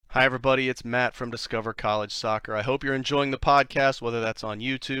Hi, everybody. It's Matt from Discover College Soccer. I hope you're enjoying the podcast, whether that's on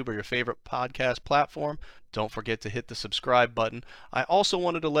YouTube or your favorite podcast platform. Don't forget to hit the subscribe button. I also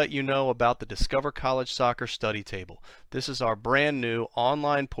wanted to let you know about the Discover College Soccer Study Table. This is our brand new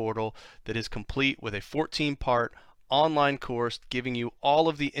online portal that is complete with a 14-part online course giving you all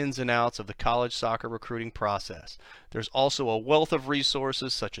of the ins and outs of the college soccer recruiting process. There's also a wealth of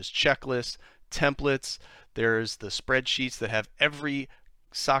resources such as checklists, templates. There's the spreadsheets that have every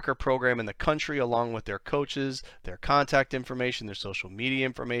soccer program in the country, along with their coaches, their contact information, their social media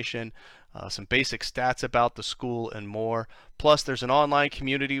information, some basic stats about the school, and more. Plus, there's an online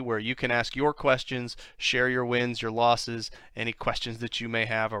community where you can ask your questions, share your wins, your losses, any questions that you may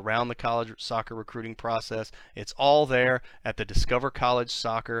have around the college soccer recruiting process. It's all there at the Discover College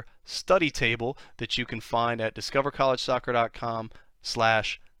Soccer study table that you can find at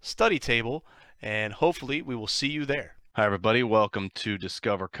discovercollegesoccer.com/study table, and hopefully we will see you there. Hi, everybody. Welcome to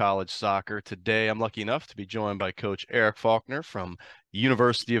Discover College Soccer. Today, I'm lucky enough to be joined by Coach Eric Faulconer from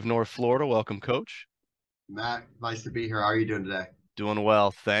University of North Florida. Welcome, Coach. Matt, nice to be here. How are you doing today? Doing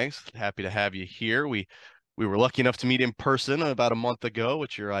well, thanks. Happy to have you here. We were lucky enough to meet in person about a month ago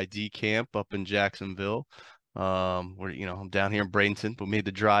at your ID camp up in Jacksonville. Where I'm down here in Bradenton, but made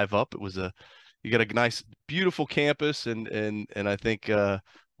the drive up. You got a nice, beautiful campus, and I think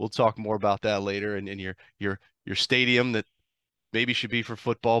we'll talk more about that later. And your stadium that maybe should be for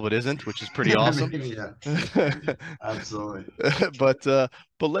football but isn't, which is pretty awesome. Maybe, yeah. Absolutely. but uh,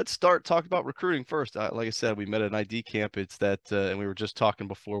 but let's start talking about recruiting first. Like I said, we met at an ID camp. It's that, and we were just talking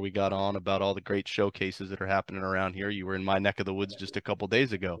before we got on about all the great showcases that are happening around here. You were in my neck of the woods just a couple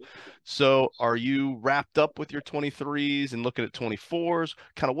days ago. So, are you wrapped up with your 23s and looking at 24s?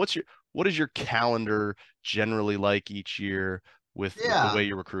 Kind of what is your calendar generally like each year with the Yeah. way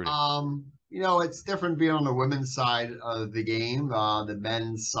you're recruiting? It's different being on the women's side of the game. The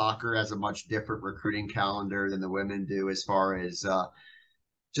men's soccer has a much different recruiting calendar than the women do as far as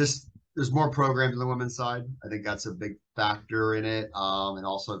just there's more programs on the women's side. I think that's a big factor in it. And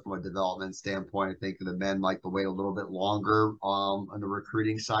also from a development standpoint, I think the men like to wait a little bit longer on the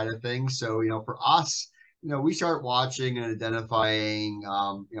recruiting side of things. So, for us, we start watching and identifying,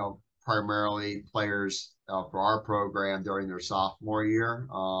 primarily players for our program during their sophomore year,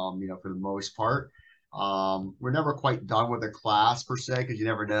 for the most part. We're never quite done with a class per se because you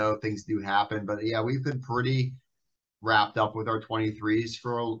never know, things do happen. But yeah, we've been pretty wrapped up with our 23s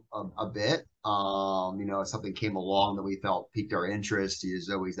for a bit. If something came along that we felt piqued our interest, there's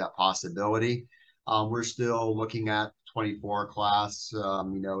always that possibility. We're still looking at 24 class,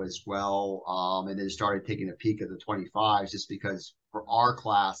 as well, and then started taking a peek at the 25s just because for our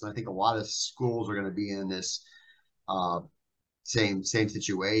class, and I think a lot of schools are going to be in this uh, same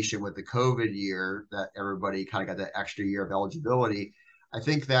situation with the COVID year that everybody kind of got that extra year of eligibility. I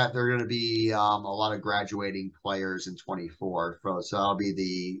think that there are going to be a lot of graduating players in 24. So that'll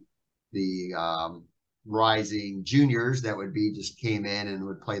be the rising juniors that would be just came in and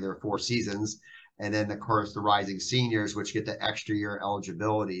would play their 4 seasons. And then, of course, the rising seniors, which get the extra year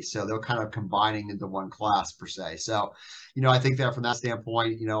eligibility. So they're kind of combining into one class per se. So, I think that from that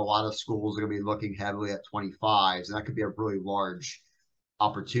standpoint, a lot of schools are going to be looking heavily at 25s, and that could be a really large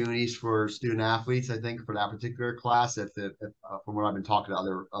opportunities for student athletes. I think for that particular class, if from what I've been talking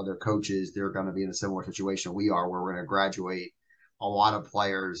to other coaches, they're going to be in a similar situation we are, where we're going to graduate a lot of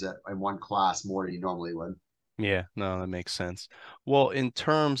players in one class more than you normally would. Yeah, no, that makes sense. Well, in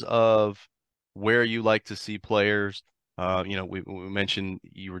terms of where you like to see players, we mentioned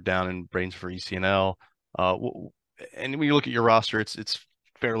you were down in Brains for ECNL, and when you look at your roster, it's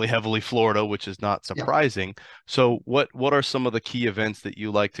fairly heavily Florida, which is not Yeah. surprising. So, what are some of the key events that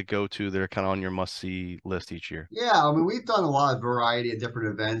you like to go to that are kind of on your must-see list each year? Yeah, I mean, we've done a lot of variety of different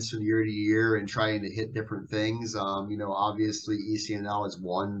events from year to year and trying to hit different things. Obviously ECNL is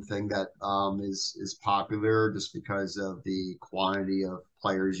one thing that is popular just because of the quantity of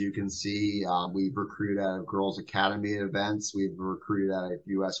players you can see. We've recruited at Girls Academy events. We've recruited at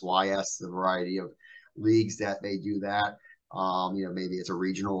USYS, the variety of leagues that they do that. Maybe it's a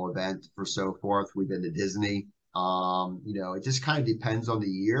regional event for so forth. We've been to Disney. It just kind of depends on the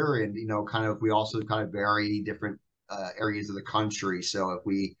year, and kind of we also kind of vary different areas of the country. So if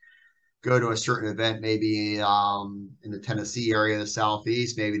we go to a certain event, maybe in the Tennessee area, the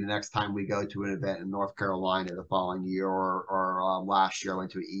Southeast, maybe the next time we go to an event in North Carolina the following year, or last year I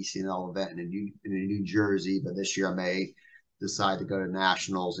went to an ECNL event in New Jersey, but this year I may decide to go to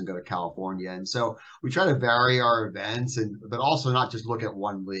nationals and go to California. And so we try to vary our events, but also not just look at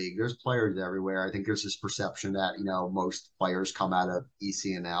one league. There's players everywhere. I think there's this perception that most players come out of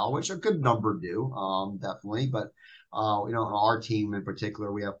ECNL, which a good number do, definitely. But On our team in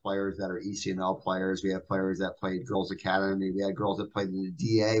particular, we have players that are ECNL players. We have players that played Girls Academy. We had girls that played in the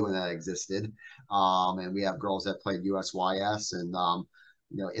DA when that existed. And we have girls that played USYS. And,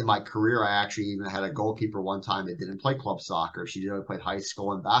 in my career, I actually even had a goalkeeper one time that didn't play club soccer. She only played high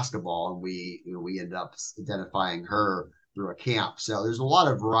school and basketball. And we ended up identifying her through a camp. So there's a lot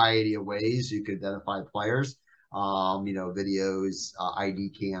of variety of ways you could identify players. Videos,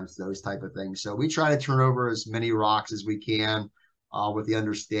 ID cams, those type of things. So we try to turn over as many rocks as we can, with the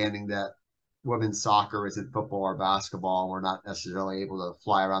understanding that women's soccer isn't football or basketball. We're not necessarily able to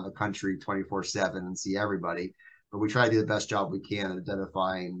fly around the country 24/7 and see everybody, but we try to do the best job we can at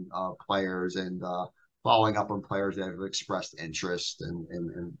identifying players and following up on players that have expressed interest and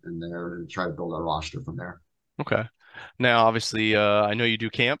there and try to build a roster from there. Okay. Now, obviously, I know you do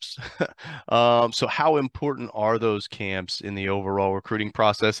camps. So how important are those camps in the overall recruiting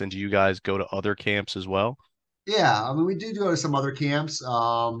process? And do you guys go to other camps as well? Yeah, I mean, we do go to some other camps.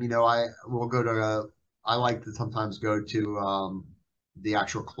 I will go to. I like to sometimes go to the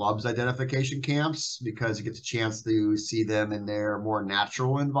actual club's identification camps because you get a chance to see them in their more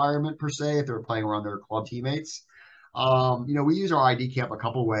natural environment per se if they're playing around their club teammates. We use our ID camp a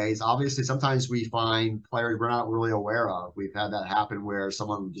couple ways. Obviously, sometimes we find players we're not really aware of. We've had that happen where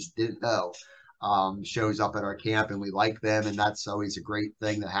someone we just didn't know shows up at our camp and we like them, and that's always a great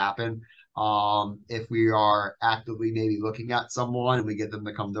thing to happen. If we are actively maybe looking at someone and we get them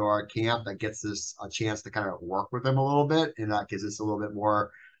to come to our camp, that gets us a chance to kind of work with them a little bit, and that gives us a little bit more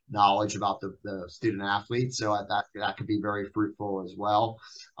knowledge about the student athletes. So that could be very fruitful as well.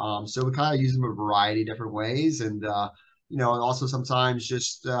 So we kind of use them a variety of different ways, and also sometimes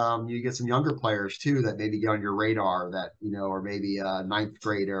just you get some younger players too that maybe get on your radar that or maybe a ninth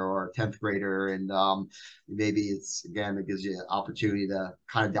grader or a 10th grader, and maybe it gives you an opportunity to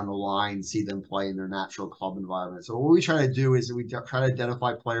kind of down the line see them play in their natural club environment. So what we try to do is we try to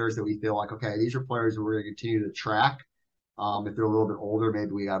identify players that we feel like, okay, these are players that we're going to continue to track. If they're a little bit older, maybe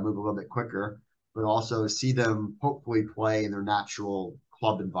we got to move a little bit quicker, but also see them hopefully play in their natural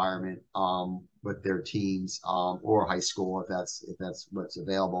club environment with their teams or high school if that's what's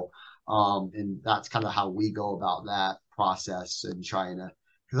available. And that's kind of how we go about that process and trying to,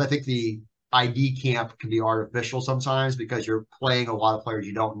 because I think the ID camp can be artificial sometimes because you're playing a lot of players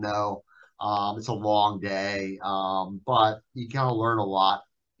you don't know. It's a long day, but you kind of learn a lot,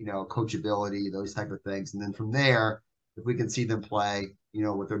 coachability, those type of things. And then from there, if we can see them play,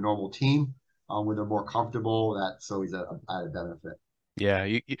 with their normal team, when they're more comfortable, that's always a added benefit. Yeah,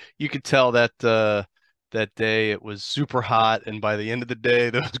 you could tell that that day it was super hot, and by the end of the day,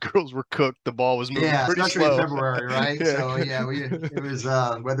 those girls were cooked. The ball was moving Yeah, pretty especially in slow. February, right? Yeah. So yeah, we it was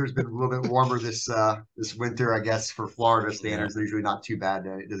weather's been a little bit warmer this winter, I guess, for Florida Yeah. standards. They're usually not too bad.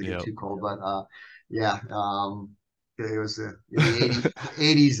 It doesn't get Yeah. too cold, but yeah, it was in the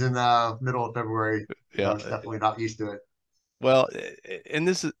 80s in the middle of February. I Yeah. was definitely not used to it. Well, and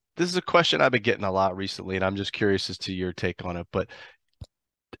this is a question I've been getting a lot recently, and I'm just curious as to your take on it. But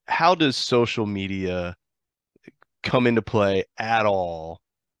how does social media come into play at all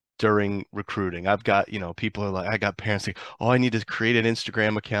during recruiting? I've got, people are like, I got parents like, oh, I need to create an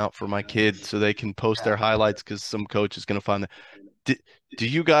Instagram account for my kid so they can post Yeah. their highlights because some coach is going to find that. Do, do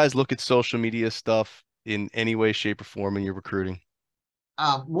you guys look at social media stuff in any way, shape, or form in your recruiting?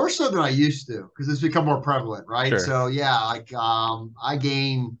 More so than I used to because it's become more prevalent, right? Sure. So yeah, like I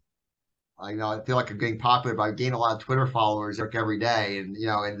feel like I'm getting popular, but I gain a lot of Twitter followers like every day, and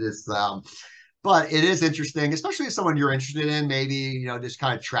this. But it is interesting, especially if someone you're interested in, maybe just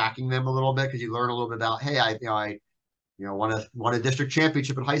kind of tracking them a little bit because you learn a little bit about, hey, I won a district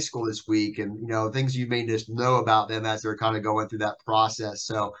championship in high school this week, and things you may just know about them as they're kind of going through that process.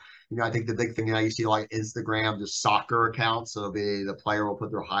 So I think the big thing you see like Instagram, just soccer accounts, so the player will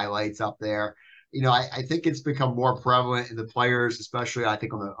put their highlights up there. I think it's become more prevalent, and the players, especially I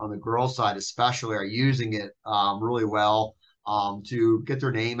think on the girls' side, especially, are using it really well to get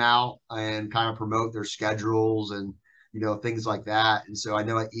their name out and kind of promote their schedules and things like that. And so I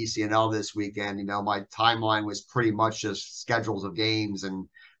know at ECNL this weekend, my timeline was pretty much just schedules of games and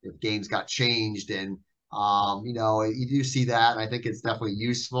if games got changed. And, you do see that. And I think it's definitely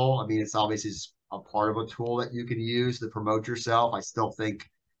useful. I mean, it's obviously a part of a tool that you can use to promote yourself. I still think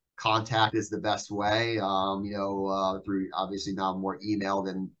contact is the best way, through obviously now more email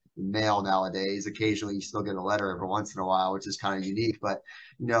than mail nowadays. Occasionally, you still get a letter every once in a while, which is kind of unique. But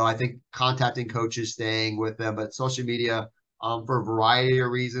I think contacting coaches, staying with them, but social media for a variety of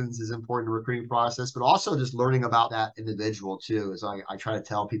reasons is important in the recruiting process. But also just learning about that individual too. As I try to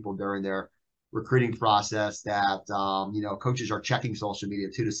tell people during their recruiting process that coaches are checking social media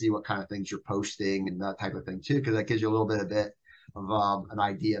too to see what kind of things you're posting and that type of thing too, because that gives you a little bit of an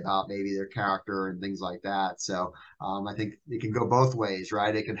idea about maybe their character and things like that. So I think it can go both ways,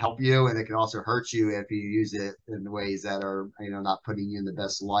 right? It can help you and it can also hurt you if you use it in ways that are not putting you in the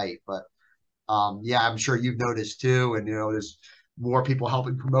best light. But yeah, I'm sure you've noticed too, and there's more people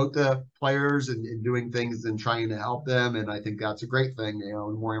helping promote the players and doing things and trying to help them, and I think that's a great thing.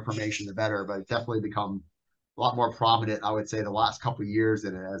 The more information, the better. But it's definitely become a lot more prominent, I would say, the last couple of years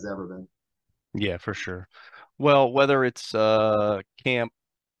than it has ever been. Yeah, for sure. Well, whether it's camp,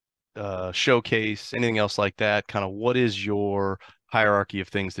 showcase, anything else like that, kind of what is your hierarchy of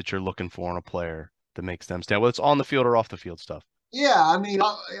things that you're looking for in a player that makes them stand, whether it's on the field or off the field stuff? Yeah, I mean,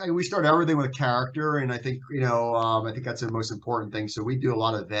 we start everything with character, and I think I think that's the most important thing. So we do a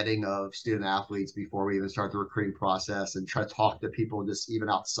lot of vetting of student athletes before we even start the recruiting process, and try to talk to people just even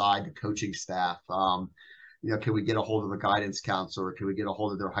outside the coaching staff. Can we get a hold of a guidance counselor? Can we get a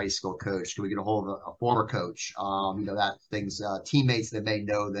hold of their high school coach? Can we get a hold of a former coach? That things teammates that may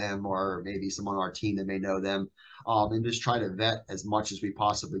know them, or maybe someone on our team that may know them, and just try to vet as much as we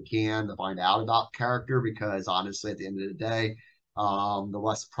possibly can to find out about character. Because honestly, at the end of the day the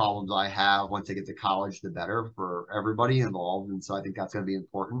less problems I have once I get to college, the better for everybody involved. And so I think that's going to be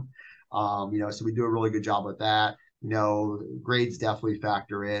important. So we do a really good job with that. Grades definitely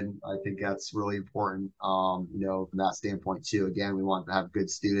factor in. I think that's really important, from that standpoint too. Again, we want to have good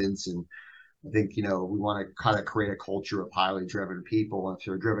students, and I think, we want to kind of create a culture of highly driven people. And if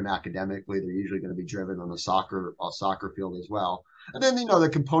they're driven academically, they're usually going to be driven on the soccer field as well. And then, the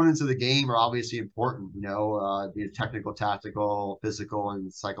components of the game are obviously important, the technical, tactical, physical,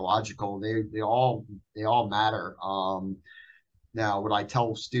 and psychological. They all matter. Now, what I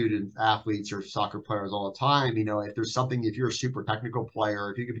tell students, athletes, or soccer players all the time, if you're a super technical player,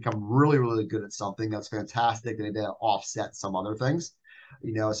 if you can become really, really good at something, that's fantastic. And it offset some other things.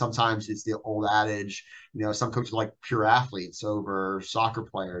 Sometimes it's the old adage, some coaches like pure athletes over soccer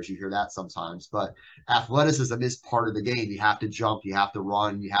players. You hear that sometimes, but athleticism is part of the game. You have to jump, you have to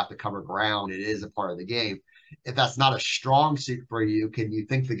run, you have to cover ground. It is a part of the game. If that's not a strong suit for you, can you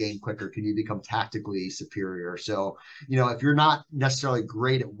think the game quicker? Can you become tactically superior? So, if you're not necessarily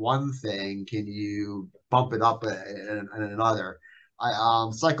great at one thing, can you bump it up in another?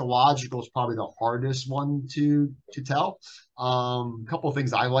 Psychological is probably the hardest one to tell. A couple of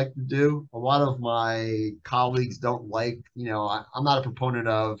things I like to do. A lot of my colleagues don't like. I'm not a proponent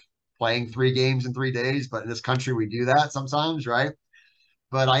of playing 3 games in 3 days, but in this country we do that sometimes, right?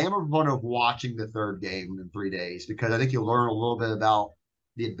 But I am a proponent of watching the third game in 3 days, because I think you'll learn a little bit about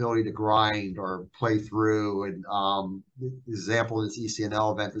the ability to grind or play through. And the example of this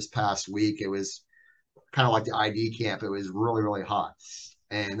ECNL event this past week, it was kind of like the ID camp. It was really, really hot.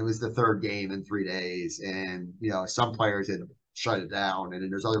 And it was the third game in 3 days. And, some players had shut it down. And then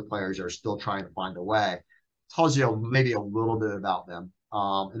there's other players that are still trying to find a way. Tells you maybe a little bit about them.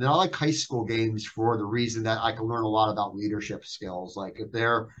 And then I like high school games for the reason that I can learn a lot about leadership skills. Like if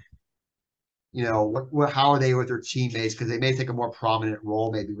they're, how are they with their teammates? Because they may take a more prominent role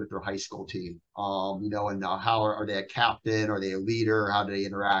maybe with their high school team. And how are they a captain? Are they a leader? How do they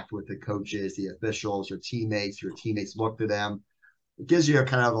interact with the coaches, the officials, your teammates? Your teammates look to them. It gives you a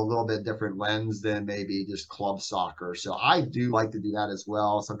kind of a little bit different lens than maybe just club soccer. So I do like to do that as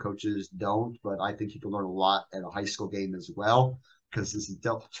well. Some coaches don't, but I think you can learn a lot at a high school game as well, because this is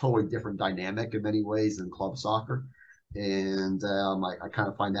a totally different dynamic in many ways than club soccer. And I kind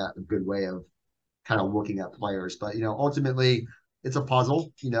of find that a good way of kind of looking at players. But ultimately, it's a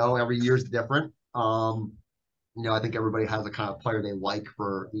puzzle. Every year is different. I think everybody has a kind of player they like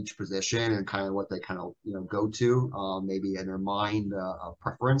for each position and kind of what they kind of go to, maybe in their mind a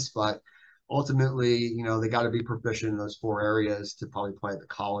preference. But ultimately, they got to be proficient in those 4 areas to probably play at the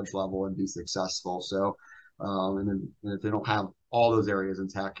college level and be successful. So, and if they don't have all those areas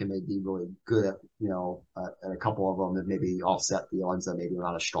intact, can they be really good at at a couple of them that maybe offset the ones that maybe are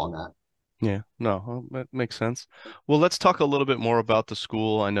not as strong at? Yeah, no, that makes sense. Well, let's talk a little bit more about the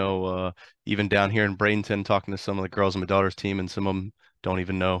school. I know even down here in Bradenton, talking to some of the girls on my daughter's team, and some of them don't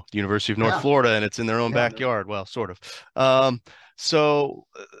even know the University of North Yeah, Florida, and it's in their own yeah, backyard. Well, sort of. So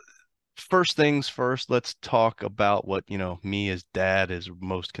first things first, let's talk about what, me as dad is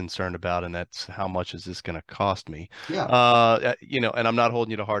most concerned about, and that's how much is this going to cost me? yeah. And I'm not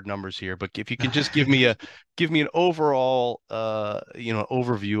holding you to hard numbers here, but if you can just give me an overall,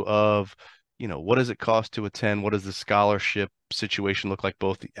 overview of, what does it cost to attend? What does the scholarship situation look like,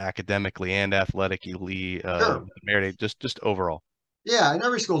 both academically and athletically, Sure. merit, just overall? Yeah, and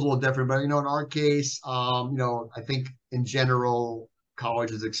every school's a little different, but in our case, I think in general,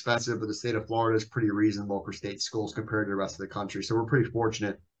 college is expensive, but the state of Florida is pretty reasonable for state schools compared to the rest of the country. So we're pretty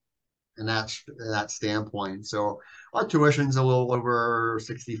fortunate in that standpoint. So our tuition's a little over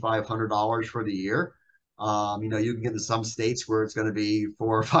 $6,500 for the year. You can get to some states where it's going to be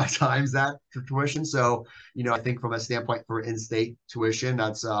 4 or 5 times that for tuition. So, I think from a standpoint for in-state tuition,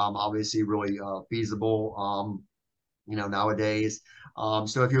 that's obviously really feasible. Nowadays.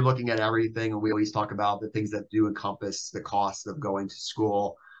 So if you're looking at everything, and we always talk about the things that do encompass the cost of going to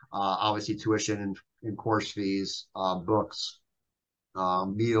school, obviously tuition and course fees, books,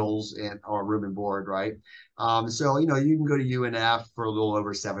 meals and or room and board, right? So you can go to UNF for a little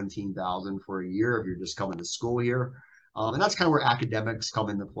over 17,000 for a year if you're just coming to school here. And that's kind of where academics come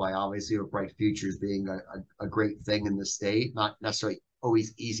into play. Obviously, with Bright Futures being a great thing in the state, not necessarily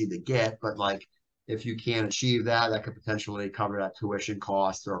always easy to get, but like if you can achieve that, that could potentially cover that tuition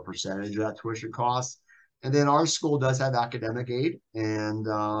cost or a percentage of that tuition cost. And then our school does have academic aid, and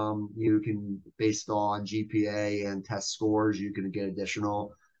you can, based on GPA and test scores, you can get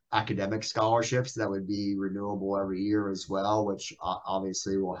additional academic scholarships that would be renewable every year as well, which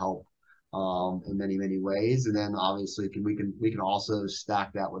obviously will help in many ways. And then obviously we can also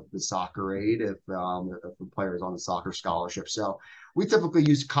stack that with the soccer aid if the player is on the soccer scholarship. So we typically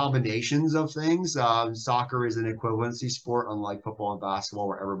use combinations of things. Soccer is an equivalency sport, unlike football and basketball,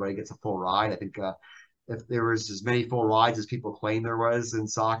 where everybody gets a full ride. I think if there was as many full rides as people claim there was in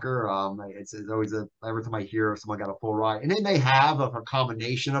soccer, it's always every time I hear someone got a full ride, and they may have a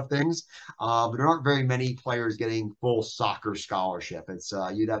combination of things, but there aren't very many players getting full soccer scholarship. It's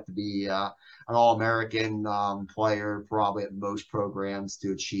you'd have to be an All-American player probably at most programs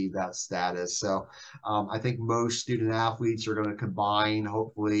to achieve that status. So I think most student athletes are going to combine,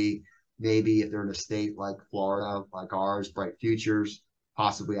 hopefully, maybe if they're in a state like Florida, like ours, Bright Futures,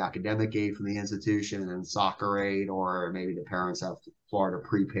 possibly academic aid from the institution, and then soccer aid, or maybe the parents have Florida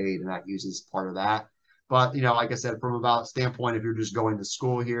prepaid and that uses part of that. But like I said, from about standpoint, if you're just going to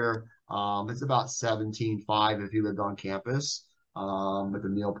school here, it's about 17.5 if you lived on campus, with the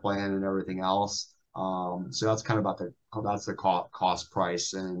meal plan and everything else. So that's kind of about that's the cost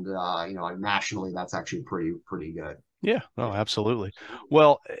price, and like nationally, that's actually pretty good. Yeah, no, absolutely.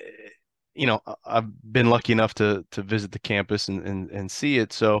 Well, I've been lucky enough to visit the campus and see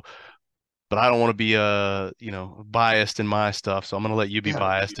it. So, but I don't want to be biased in my stuff. So I'm going to let you be Yeah.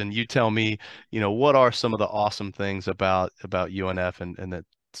 biased and you tell me, what are some of the awesome things about UNF and the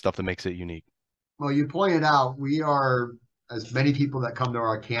stuff that makes it unique? Well, you pointed out we are, as many people that come to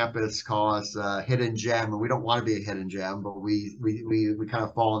our campus call us a hidden gem, and we don't want to be a hidden gem, but we kind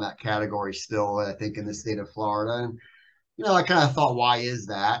of fall in that category still, I think, in the state of Florida. And I kind of thought, why is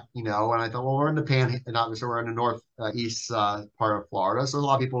that? And I thought, well, we're in the not so we're in the north east part of Florida, so a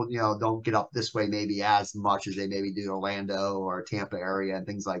lot of people, don't get up this way maybe as much as they maybe do Orlando or Tampa area and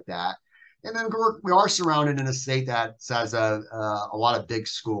things like that. And then we are surrounded in a state that has a lot of big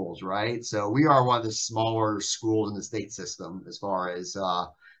schools, right? So we are one of the smaller schools in the state system as far as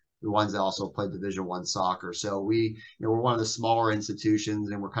the ones that also play Division I soccer. So we're one of the smaller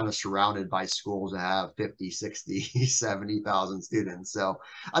institutions, and we're kind of surrounded by schools that have 50, 60, 70,000 students. So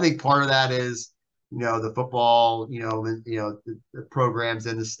I think part of that is, the football, the programs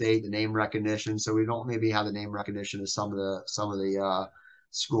in the state, the name recognition. So we don't maybe have the name recognition of some of the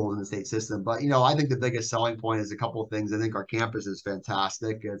schools in the state system. But I think the biggest selling point is a couple of things. I think our campus is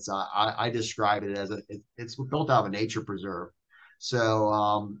fantastic. It's I describe it as it's built out of a nature preserve. So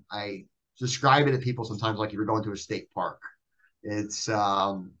I describe it to people sometimes like if you're going to a state park. It's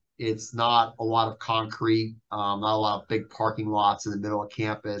not a lot of concrete, not a lot of big parking lots in the middle of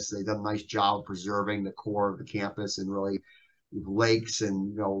campus. They've done a nice job of preserving the core of the campus and really lakes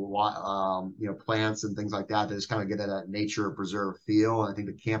and plants and things like that that just kind of get that nature preserve feel. And I think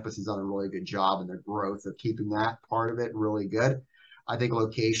the campus has done a really good job in the growth of keeping that part of it really good. I think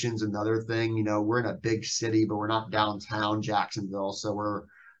location's another thing. We're in a big city, but we're not downtown Jacksonville, so we're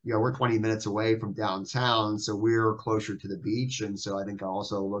 20 minutes away from downtown, so we're closer to the beach. And so I think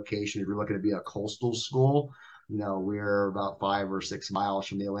also location, if you're looking to be a coastal school, we're about 5 or 6 miles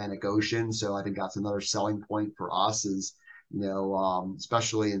from the Atlantic Ocean. So I think that's another selling point for us is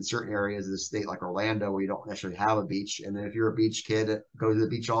especially in certain areas of the state like Orlando where you don't necessarily have a beach. And then if you're a beach kid, go to the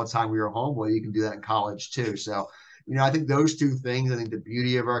beach all the time when you're home, well, you can do that in college too. So, I think those two things, I think the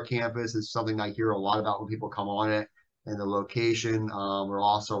beauty of our campus is something I hear a lot about when people come on it, and the location. We're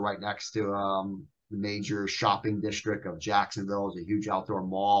also right next to the major shopping district of Jacksonville. Is a huge outdoor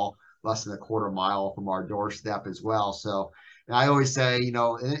mall, less than a quarter mile from our doorstep as well. So, and I always say, and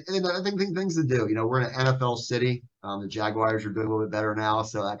I think things to do. We're in an NFL city. The Jaguars are doing a little bit better now,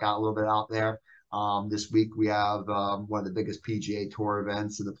 so that got a little bit out there. This week we have one of the biggest PGA Tour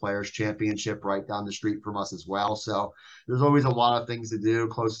events in the Players Championship right down the street from us as well. So there's always a lot of things to do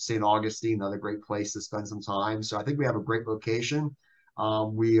close to St. Augustine, another great place to spend some time. So I think we have a great location.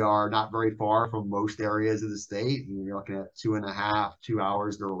 We are not very far from most areas of the state. You're looking at 2.5, 2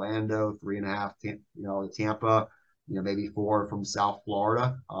 hours to Orlando, 3.5, to Tampa, maybe 4 from South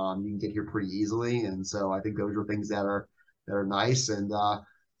Florida. You can get here pretty easily. And so I think those are things that are nice. And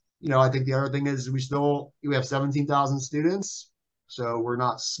I think the other thing is we have 17,000 students. So we're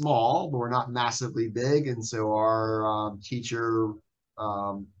not small, but we're not massively big. And so our teacher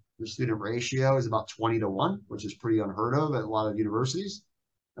um, the student ratio is about 20-1, which is pretty unheard of at a lot of universities.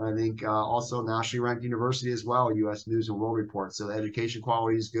 And I think also nationally ranked university as well, U.S. News and World Report. So the education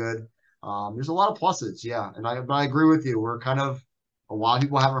quality is good. There's a lot of pluses, yeah. And I agree with you. We're kind of a lot of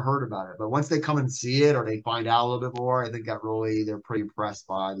people haven't heard about it, but once they come and see it or they find out a little bit more, I think they're pretty impressed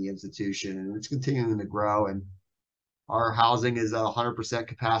by the institution, and it's continuing to grow. And our housing is at 100%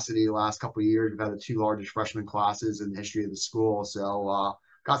 capacity the last couple of years. We've had the 2 largest freshman classes in the history of the school. So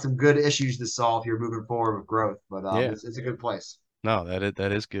got some good issues to solve here moving forward with growth, but Yeah. it's a good place. No,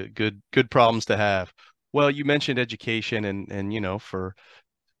 that is good. Good problems to have. Well, you mentioned education and for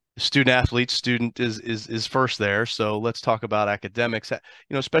student athletes, student is first there. So let's talk about academics.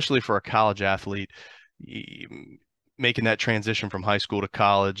 Especially for a college athlete, y- making that transition from high school to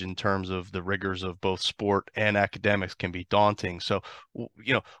college in terms of the rigors of both sport and academics can be daunting. So,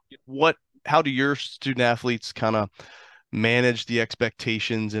 what how do your student athletes kind of manage the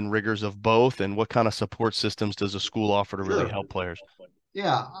expectations and rigors of both, and what kind of support systems does a school offer to really Sure. help players?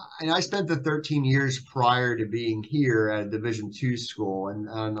 Yeah, and I spent the 13 years prior to being here at a Division II school, and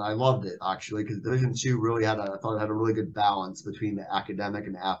I loved it actually because Division II really I thought it had a really good balance between the academic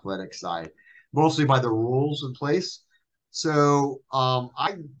and the athletic side, mostly by the rules in place. So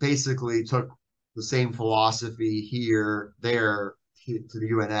I basically took the same philosophy there to the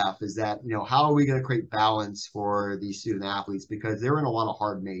UNF is that how are we going to create balance for these student athletes because they're in a lot of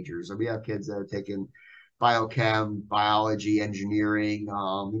hard majors. And we have kids that are taking biochem, biology, engineering.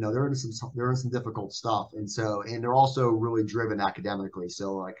 They're in some difficult stuff, and they're also really driven academically.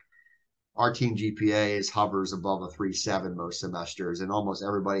 So like our team GPA hovers above a 3.7 most semesters, and almost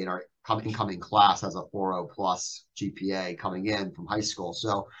everybody in our incoming class has a 4.0 plus GPA coming in from high school.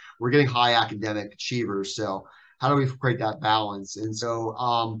 So we're getting high academic achievers. So how do we create that balance? And so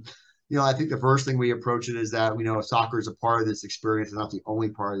I think the first thing we approach it is that soccer is a part of this experience, and not the only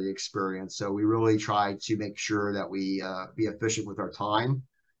part of the experience. So we really try to make sure that we be efficient with our time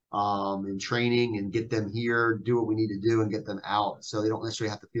in training and get them here, do what we need to do, and get them out. So they don't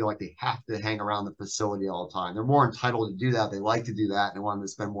necessarily have to feel like they have to hang around the facility all the time. They're more entitled to do that. They like to do that and they want to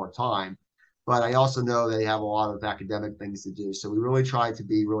spend more time. But I also know they have a lot of academic things to do. So we really try to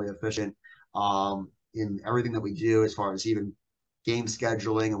be really efficient in everything that we do as far as even game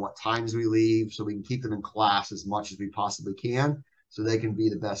scheduling and what times we leave so we can keep them in class as much as we possibly can so they can be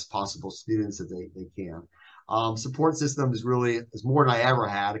the best possible students that they can. Support system is more than I ever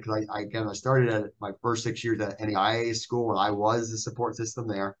had because I started at my first 6 years at NAIA school and I was the support system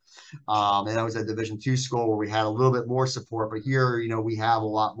there. And I was at Division II school where we had a little bit more support, but here, we have a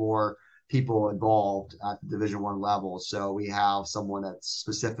lot more people involved at the Division I level. So we have someone that's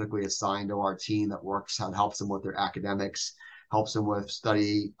specifically assigned to our team that works and helps them with their academics, helps them with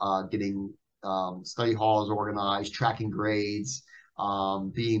getting study halls organized, tracking grades,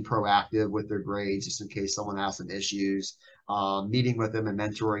 being proactive with their grades just in case someone has some issues, meeting with them and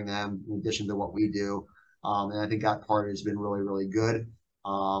mentoring them in addition to what we do. And I think that part has been really, really good.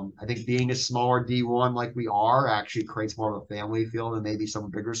 I think being a smaller D1 like we are actually creates more of a family feel than maybe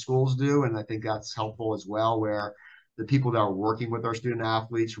some bigger schools do. And I think that's helpful as well, where the people that are working with our student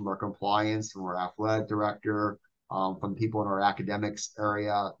athletes, from our compliance, from our athletic director, from people in our academics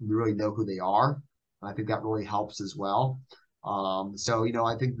area, we really know who they are. And I think that really helps as well.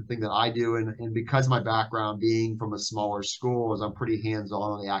 I think the thing that I do, and because my background being from a smaller school, is I'm pretty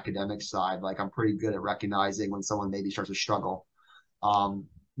hands-on on the academic side. Like I'm pretty good at recognizing when someone maybe starts to struggle.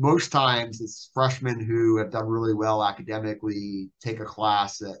 Most times it's freshmen who have done really well academically take a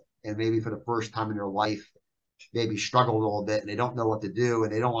class and maybe for the first time in their life, maybe struggled a little bit and they don't know what to do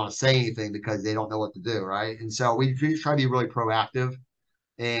and they don't want to say anything because they don't know what to do, right? And so we try to be really proactive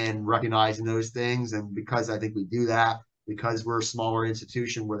and recognizing those things. And because I think we do that, because we're a smaller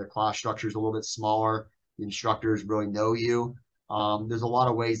institution where the class structure is a little bit smaller, the instructors really know you. There's a lot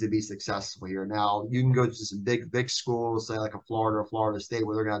of ways to be successful here. Now, you can go to some big schools, say like a Florida or Florida State,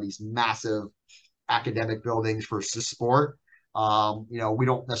 where they're going to have these massive academic buildings for sport. We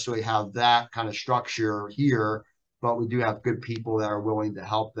don't necessarily have that kind of structure here. but we do have good people that are willing to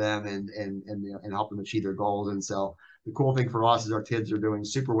help them and help them achieve their goals. And so the cool thing for us is our kids are doing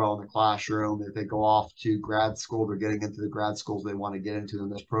super well in the classroom. If they go off to grad school, they're getting into the grad schools they want to get into in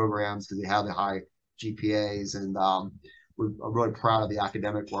those programs because they have the high GPAs. And we're really proud of the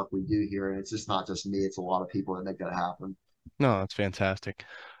academic work we do here. And it's just not just me; it's a lot of people that make that happen. No, that's fantastic.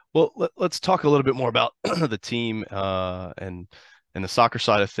 Well, let's talk a little bit more about the team and the soccer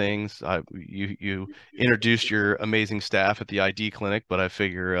side of things. You introduced your amazing staff at the ID clinic, but I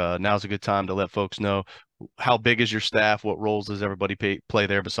figure now's a good time to let folks know how big is your staff, what roles does everybody play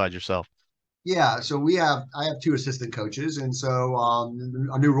there besides yourself? Yeah, so I have two assistant coaches, and so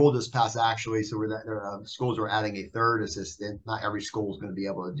a new rule just passed actually. So schools are adding a third assistant. Not every school is going to be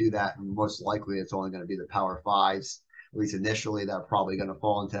able to do that, and most likely it's only going to be the Power Fives. At least initially, they're probably going to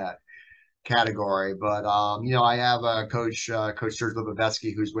fall into that category. But I have a coach, Coach Serge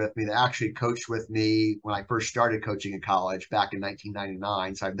Libovetsky, who's with me. That actually coached with me when I first started coaching in college back in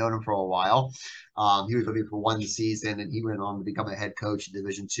 1999. So I've known him for a while. He was with me for one season, and he went on to become a head coach in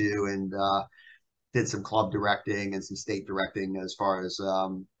Division Two, and did some club directing and some state directing as far as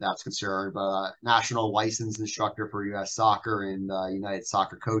that's concerned. But national licensed instructor for U.S. Soccer and United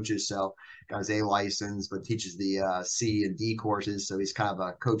Soccer Coaches. So got his A license, but teaches the C and D courses. So he's kind of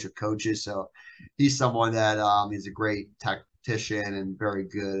a coach of coaches. So he's someone that is a great tactician and very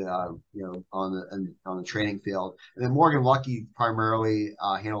good, on the training field. And then Morgan Lucky primarily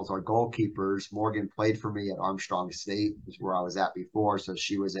handles our goalkeepers. Morgan played for me at Armstrong State, is where I was at before. So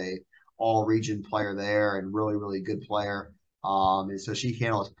she was a all region player there and really, really good player. And so she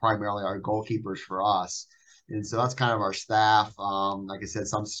handles primarily our goalkeepers for us. And so that's kind of our staff. Like I said,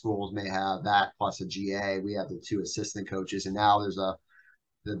 some schools may have that plus a GA. We have the two assistant coaches, and now the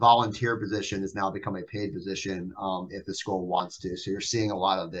volunteer position has now become a paid position if the school wants to. So you're seeing a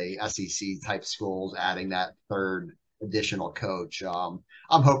lot of the SEC type schools adding that third additional coach.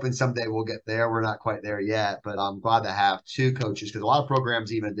 I'm hoping someday we'll get there. We're not quite there yet, but I'm glad to have two coaches because a lot of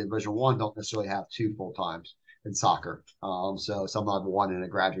programs, even in Division One, don't necessarily have two full times in soccer. So some have one and a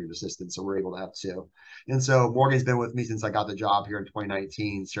graduate assistant, so we're able to have two. And so Morgan's been with me since I got the job here in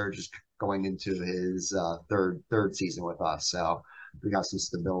 2019. Serge is going into his third season with us, so we got some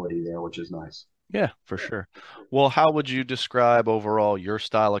stability there, which is nice. Yeah, for sure. Well, how would you describe overall your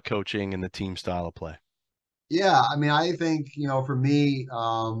style of coaching and the team style of play? Yeah, I mean, I think for me,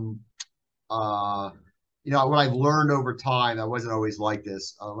 what I've learned over time, I wasn't always like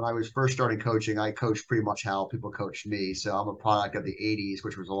this. When I was first starting coaching, I coached pretty much how people coached me. So I'm a product of the 80s,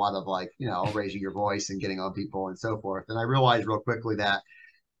 which was a lot of raising your voice and getting on people and so forth. And I realized real quickly that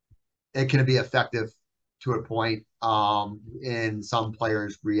it can be effective to a point. And some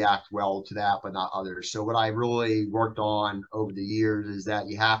players react well to that, but not others. So what I really worked on over the years is that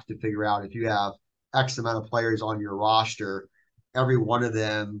you have to figure out if you have X amount of players on your roster, every one of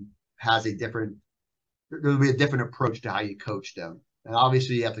them has there'll be a different approach to how you coach them. And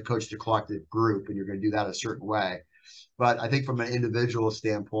obviously you have to coach the collective group and you're going to do that a certain way. But I think from an individual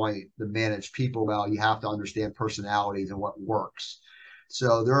standpoint, to manage people well, you have to understand personalities and what works.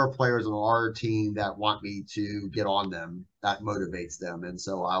 So there are players on our team that want me to get on them. That motivates them. And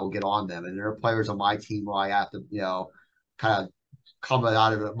so I will get on them. And there are players on my team where I have to, kind of come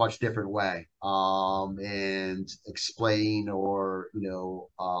out of it a much different way and explain or,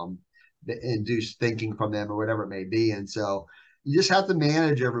 induce thinking from them or whatever it may be. And so you just have to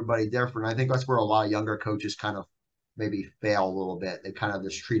manage everybody different. I think that's where a lot of younger coaches kind of maybe fail a little bit. They kind of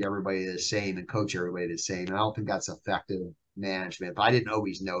just treat everybody the same and coach everybody the same. And I don't think that's effective management, but I didn't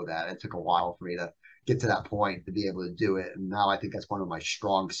always know that. It took a while for me to get to that point to be able to do it. And now I think that's one of my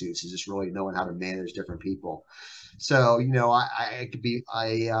strong suits is just really knowing how to manage different people. So,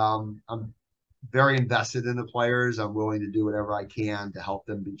 I'm very invested in the players. I'm willing to do whatever I can to help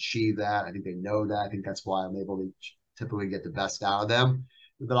them achieve that. I think they know that. I think that's why I'm able to typically get the best out of them.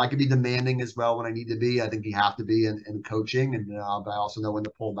 But I can be demanding as well when I need to be. I think you have to be in coaching, and but I also know when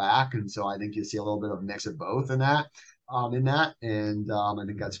to pull back. And so I think you see a little bit of a mix of both in that. And I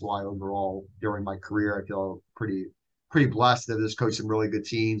think that's why overall during my career I feel pretty blessed that just coached some really good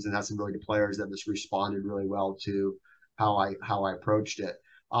teams and had some really good players that just responded really well to how I approached it.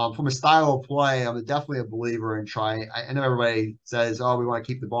 From a style of play, I'm definitely a believer in trying. I know everybody says, "Oh, we want to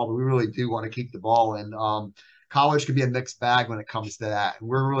keep the ball," but we really do want to keep the ball. And college can be a mixed bag when it comes to that. And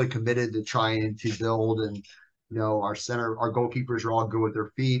we're really committed to trying to build and our goalkeepers are all good with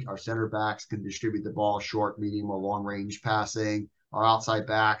their feet. Our center backs can distribute the ball short, medium, or long range passing. Our outside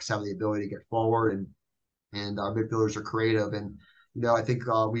backs have the ability to get forward, and our midfielders are creative. And I think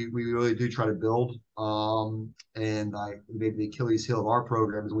we really do try to build. And maybe the Achilles heel of our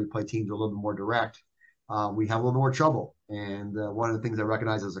program is we play teams a little bit more direct. we have a little more trouble. And one of the things I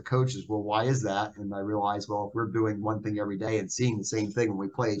recognize as a coach is, well, why is that? And I realize, well, if we're doing one thing every day and seeing the same thing when we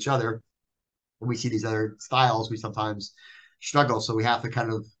play each other, when we see these other styles, we sometimes struggle. So we have to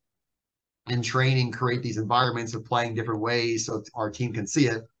kind of, in training, create these environments of playing different ways so our team can see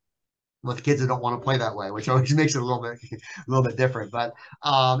it with kids that don't want to play that way, which always makes it a little bit different. But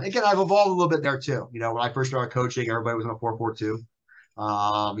again, I've evolved a little bit there too. You know, when I first started coaching, everybody was on a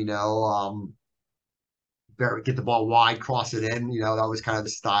 4-4-2. You know, get the ball wide, cross it in. You know, that was kind of the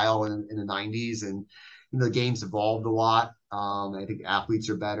style in the 90s. And, you know, the game's evolved a lot. I think athletes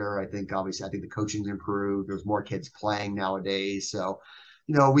are better. I think, obviously, I think the coaching's improved. There's more kids playing nowadays. So,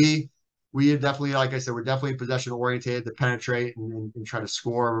 you know, we are definitely, like I said, we're definitely possession oriented to penetrate and try to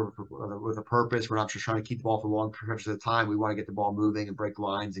score with a purpose. We're not just trying to keep the ball for long stretches of time. We want to get the ball moving and break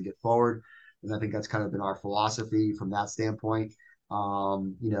lines and get forward. And I think that's kind of been our philosophy from that standpoint.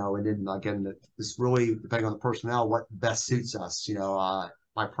 You know, and then again, this really depending on the personnel, what best suits us. You know,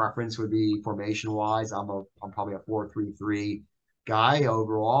 my preference would be formation wise. I'm probably a 4-3-3 guy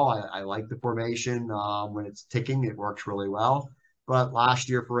overall. I like the formation. When it's ticking, it works really well. But last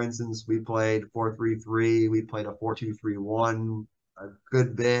year, for instance, we played 4-3-3. We played a 4-2-3-1 a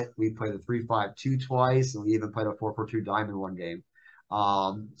good bit. We played a 3-5-2 twice, and we even played a 4-4-2 diamond one game.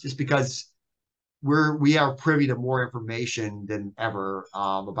 Just because we are privy to more information than ever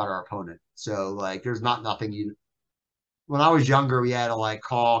about our opponent. So like, there's not nothing you. When I was younger, we had to like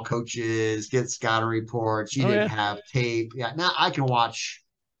call coaches, get scouting reports. You Oh didn't yeah. have tape. Yeah, now I can watch.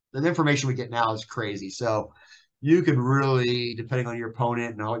 The information we get now is crazy. So you can really, depending on your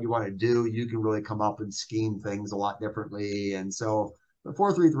opponent and what you want to do, you can really come up and scheme things a lot differently. And so the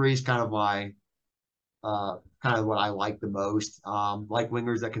 4-3-3 is kind of what I like the most. Like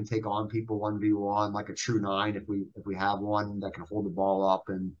wingers that can take on people 1v1, like a true nine if we have one that can hold the ball up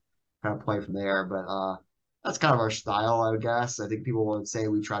and kind of play from there. But that's kind of our style, I guess. I think people would say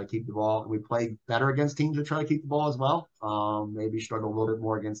we try to keep the ball, and we play better against teams that try to keep the ball as well. Maybe struggle a little bit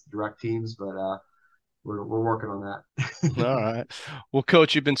more against the direct teams, but we're working on that. All right. Well,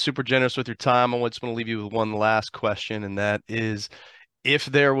 Coach, you've been super generous with your time. I just want to leave you with one last question, and that is, if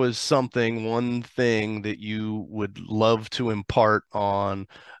there was something, one thing that you would love to impart on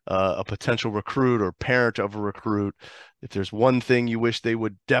a potential recruit or parent of a recruit, if there's one thing you wish they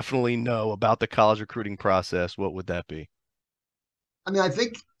would definitely know about the college recruiting process, what would that be? I mean, I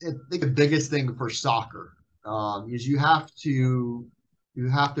think the biggest thing for soccer is you have to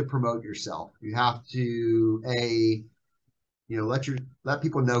promote yourself. You have to let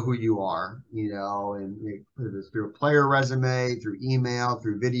people know who you are, you know, and whether it's through a player resume, through email,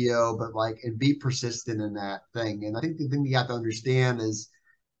 through video, but like and be persistent in that thing. And I think the thing you have to understand is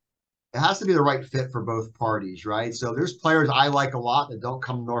it has to be the right fit for both parties, right? So there's players I like a lot that don't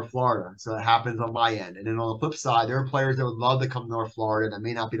come to North Florida. So it happens on my end. And then on the flip side, there are players that would love to come to North Florida that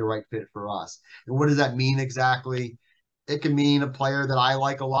may not be the right fit for us. And what does that mean exactly? It can mean a player that I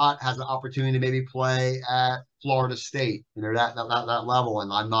like a lot has an opportunity to maybe play at Florida State, you know, that level,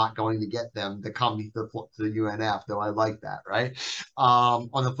 and I'm not going to get them to come to the UNF, though I like that, right?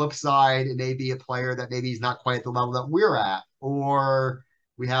 On the flip side, it may be a player that maybe he's not quite at the level that we're at, or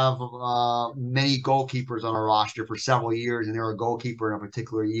we have many goalkeepers on our roster for several years, and they're a goalkeeper in a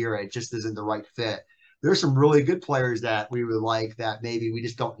particular year, and it just isn't the right fit. There's some really good players that we would like that maybe we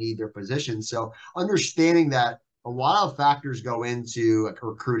just don't need their position. So understanding that a lot of factors go into a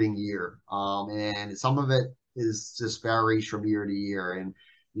recruiting year, and some of it is just varies from year to year. And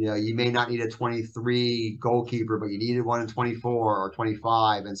you know, you may not need a 23 goalkeeper, but you needed one in 24 or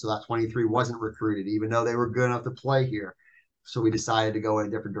 25, and so that 23 wasn't recruited, even though they were good enough to play here. So we decided to go in a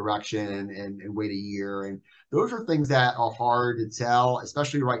different direction and wait a year. And those are things that are hard to tell,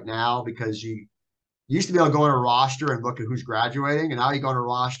 especially right now, because you used to be able to go on a roster and look at who's graduating, and now you go on a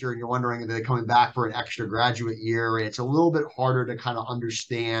roster and you're wondering if they're coming back for an extra graduate year. And it's a little bit harder to kind of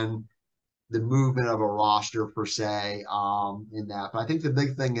understand the movement of a roster per se in that. But I think the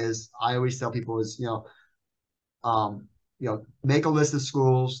big thing is I always tell people is make a list of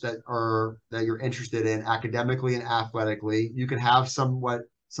schools that you're interested in academically and athletically. You can have some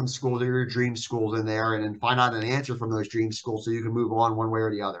schools that are your dream schools in there, and then find out an answer from those dream schools so you can move on one way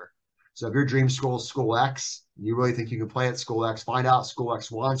or the other. So if your dream school is school X, and you really think you can play at school X, find out school X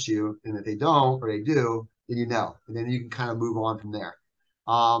wants you, and if they don't or they do, then you know, and then you can kind of move on from there.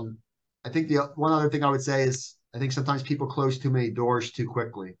 I think the one other thing I would say is I think sometimes people close too many doors too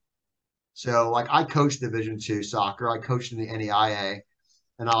quickly. So like I coached Division II soccer, I coached in the NEIA,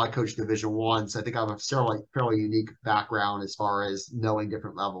 and now I coach Division I. So I think I have a fairly unique background as far as knowing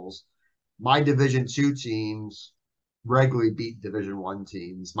different levels. My Division II teams regularly beat Division 1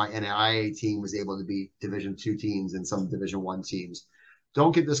 teams. My NAIA team was able to beat Division 2 teams and some Division 1 teams.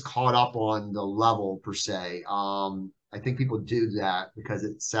 Don't get this caught up on the level per se. I think people do that because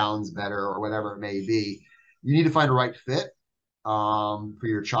it sounds better or whatever it may be. You need to find the right fit for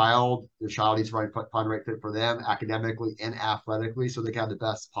your child. Your child needs to find the right fit for them academically and athletically so they can have the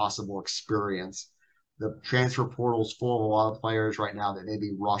best possible experience. The transfer portal is full of a lot of players right now that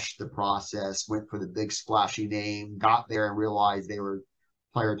maybe rushed the process, went for the big splashy name, got there and realized they were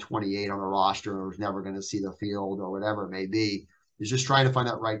player 28 on the roster and was never going to see the field or whatever it may be. Is just trying to find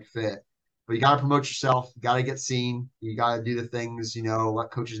that right fit. But you got to promote yourself. You got to get seen. You got to do the things,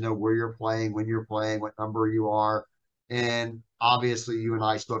 let coaches know where you're playing, when you're playing, what number you are. And obviously, you and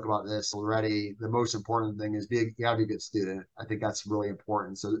I spoke about this already. The most important thing is you got to be a good student. I think that's really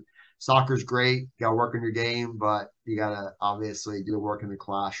important. So soccer's great. You got to work on your game, but you got to obviously do the work in the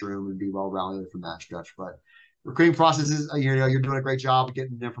classroom and be well-rounded from that stretch. But recruiting processes, you're doing a great job of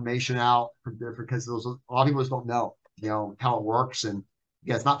getting information out because a lot of people just don't know, how it works. And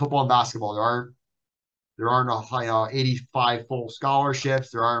yeah, it's not football and basketball. There aren't 85 full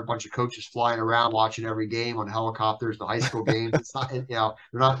scholarships. There aren't a bunch of coaches flying around watching every game on helicopters, the high school games. It's not, they're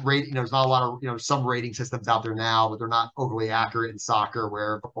not rating, there's not a lot of, some rating systems out there now, but they're not overly accurate in soccer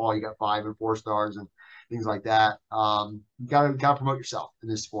where football, you got 5 and 4 stars and things like that. You gotta promote yourself in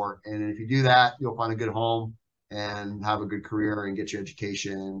this sport. And if you do that, you'll find a good home and have a good career and get your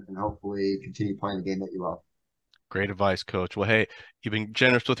education and hopefully continue playing the game that you love. Great advice, Coach. Well, hey, you've been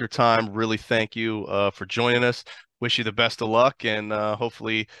generous with your time. Really thank you for joining us. Wish you the best of luck, and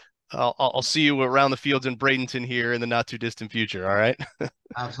hopefully I'll see you around the fields in Bradenton here in the not too distant future. All right.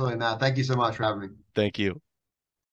 Absolutely, Matt. Thank you so much for having me. Thank you.